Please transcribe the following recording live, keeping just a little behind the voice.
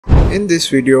In this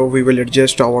video, we will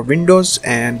adjust our Windows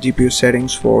and GPU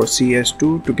settings for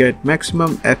CS2 to get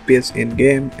maximum FPS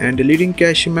in-game and deleting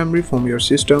cache memory from your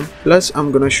system. Plus,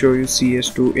 I'm gonna show you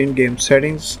CS2 in-game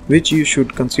settings which you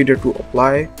should consider to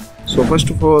apply. So first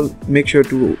of all, make sure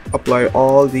to apply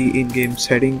all the in-game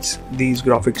settings, these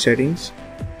graphic settings,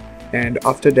 and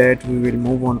after that we will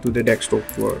move on to the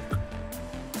desktop work.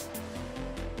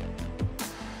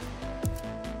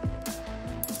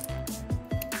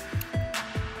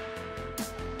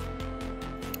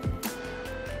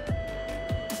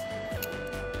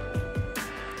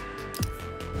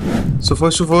 So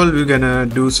first of all, we're gonna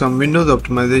do some Windows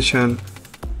optimization.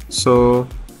 So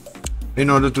in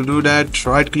order to do that,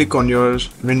 right click on your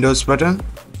Windows button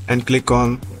and click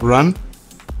on Run,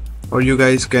 or you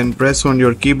guys can press on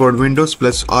your keyboard Windows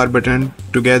plus R button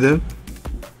together,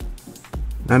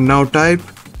 and now type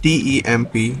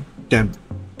temp.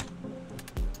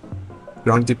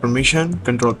 Grant the permission,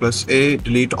 Ctrl plus A,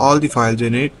 delete all the files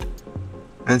in it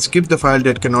and skip the file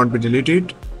that cannot be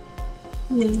deleted.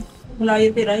 There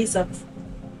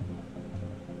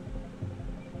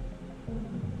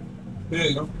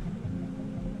you go.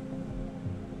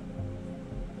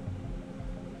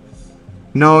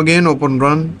 Now again open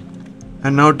Run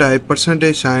and now type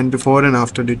 %sign before and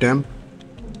after the temp.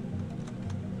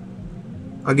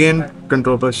 Again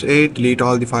Ctrl plus A, delete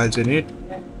all the files in it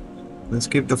and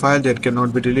skip the file that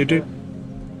cannot be deleted.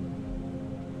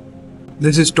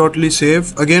 This is totally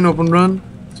safe. Again open Run.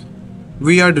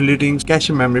 We are deleting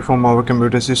cache memory from our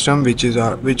computer system which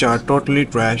are totally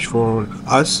trash for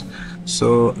us.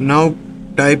 So now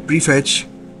type prefetch.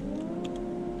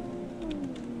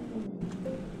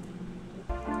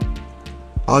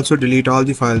 Also delete all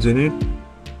the files in it.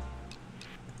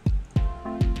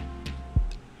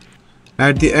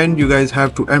 At the end, you guys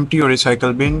have to empty your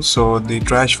recycle bin so the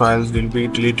trash files will be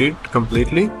deleted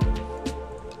completely.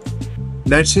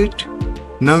 That's it.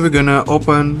 Now we're gonna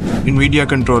open Nvidia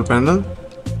control panel.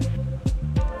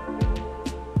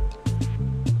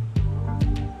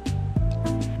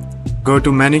 Go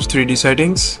to manage 3D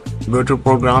settings, go to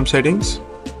program settings.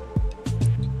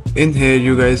 In here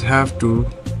you guys have to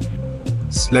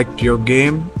select your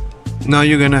game. Now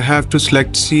you're gonna have to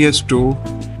select CS2,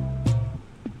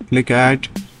 click add,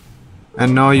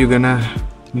 and now you're gonna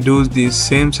do these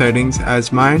same settings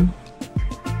as mine.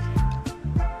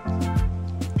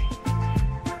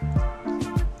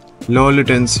 Low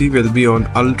latency will be on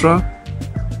ultra,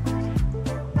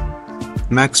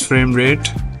 max frame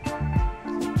rate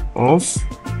off,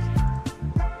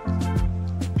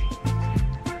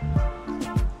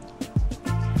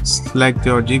 select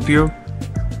your GPU,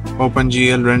 open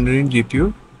GL rendering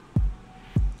GPU,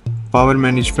 power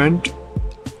management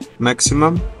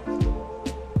maximum,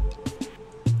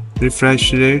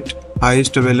 refresh rate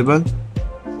highest available,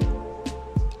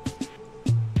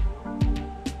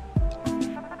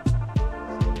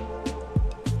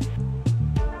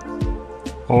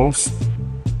 off,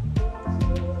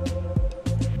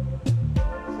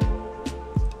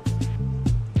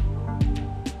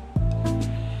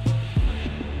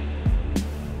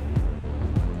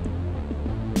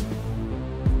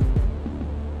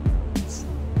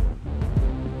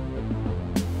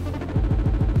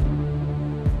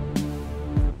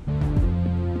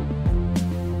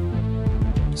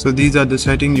 so these are the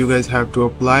settings you guys have to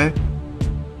apply.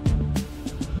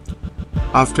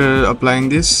 After applying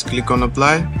this, click on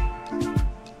apply.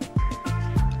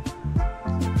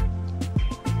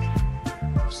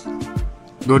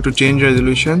 Go to change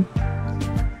resolution.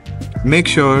 Make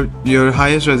sure your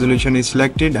highest resolution is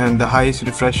selected and the highest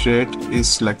refresh rate is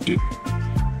selected.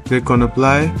 Click on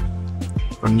apply,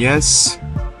 on yes.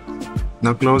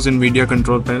 Now close Nvidia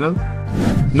control panel.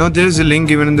 Now there is a link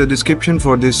given in the description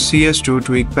for this CS2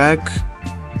 tweak pack.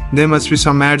 There must be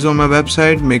some ads on my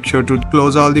website. Make sure to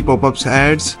close all the pop-ups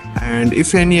ads, and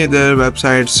if any other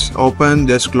websites open,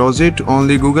 just close it.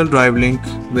 Only Google Drive link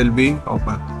will be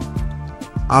open.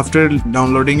 After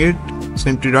downloading it,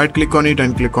 simply right click on it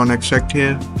and click on extract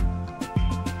here.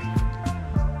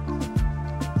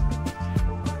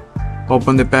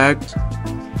 Open the pack.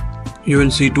 You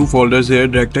will see two folders here,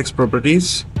 DirectX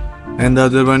properties, and the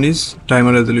other one is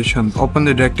timer resolution. Open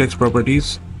the DirectX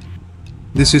properties.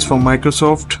 This is from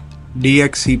Microsoft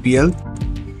DXCPL.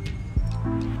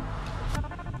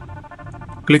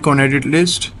 Click on edit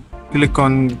list, click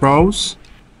on browse,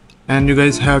 and you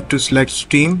guys have to select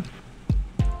Steam.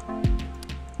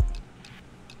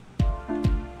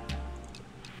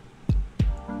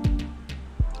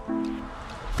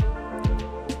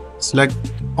 Select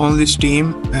only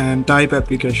Steam and type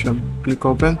application. Click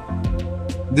open.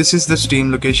 This is the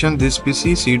Steam location. This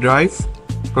PC, C drive,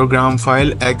 program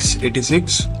file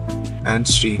x86. and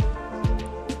C.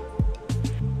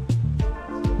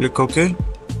 Click OK.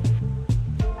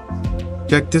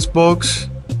 Check this box.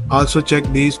 Also check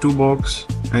these two boxes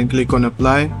and click on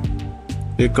apply.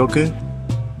 Click OK.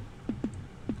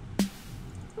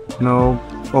 Now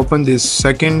open this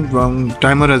second one,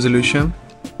 timer resolution.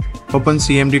 Open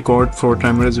CMD code for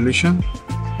timer resolution.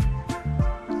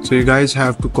 So you guys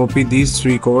have to copy these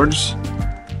three codes.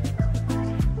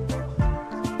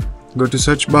 Go to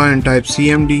search bar and type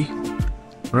CMD.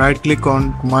 Right click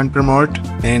on command prompt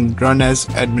and run as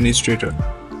administrator.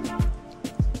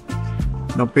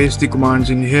 Now paste the commands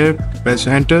in here, press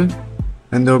enter,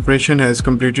 and the operation has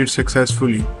completed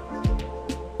successfully.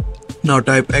 Now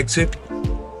type exit.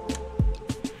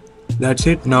 That's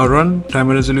it. Now run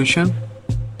timer resolution.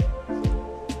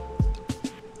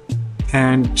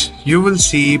 And you will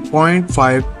see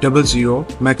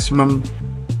 0.500 maximum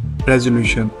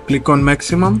resolution. Click on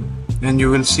maximum and you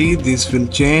will see this will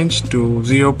change to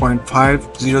 0.500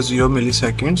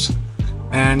 milliseconds.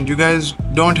 And you guys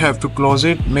don't have to close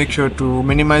it. Make sure to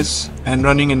minimize and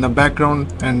running in the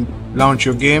background and launch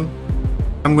your game.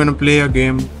 I'm gonna play a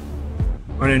game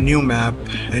on a new map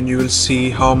and you will see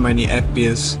how many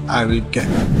FPS I will get.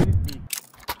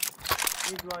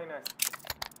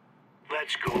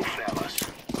 Let's go, fellas.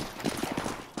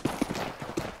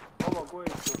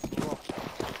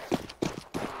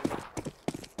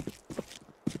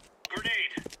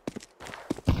 Grenade.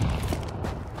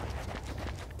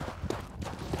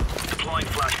 Deploying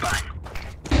flashbang.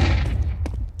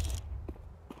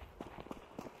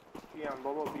 بیام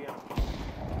بابا بیام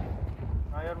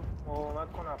اگر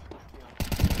مقاومت کنم بیام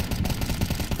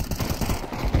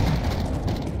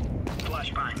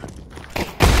Flashbang.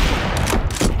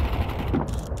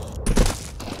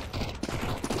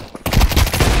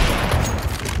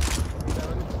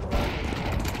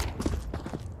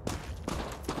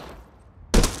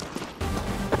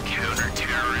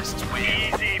 Counter-terrorists win.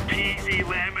 Easy peasy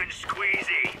lemon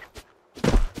squeezy.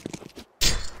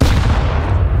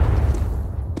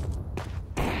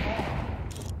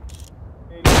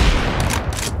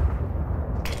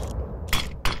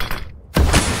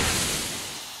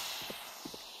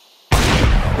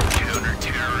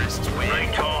 Counter-terrorists win.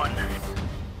 Right on.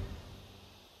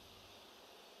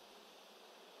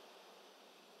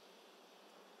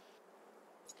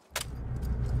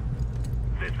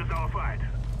 This is our fight.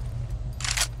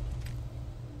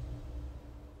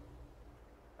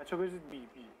 بچه برید بی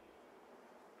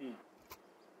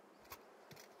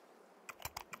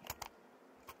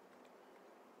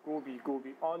گو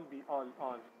بی آل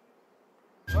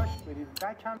باش برید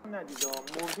بک هم ندید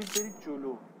مردید برید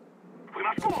جلو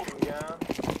میگم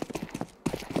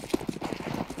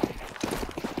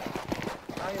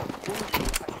نه یا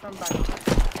اصلا بک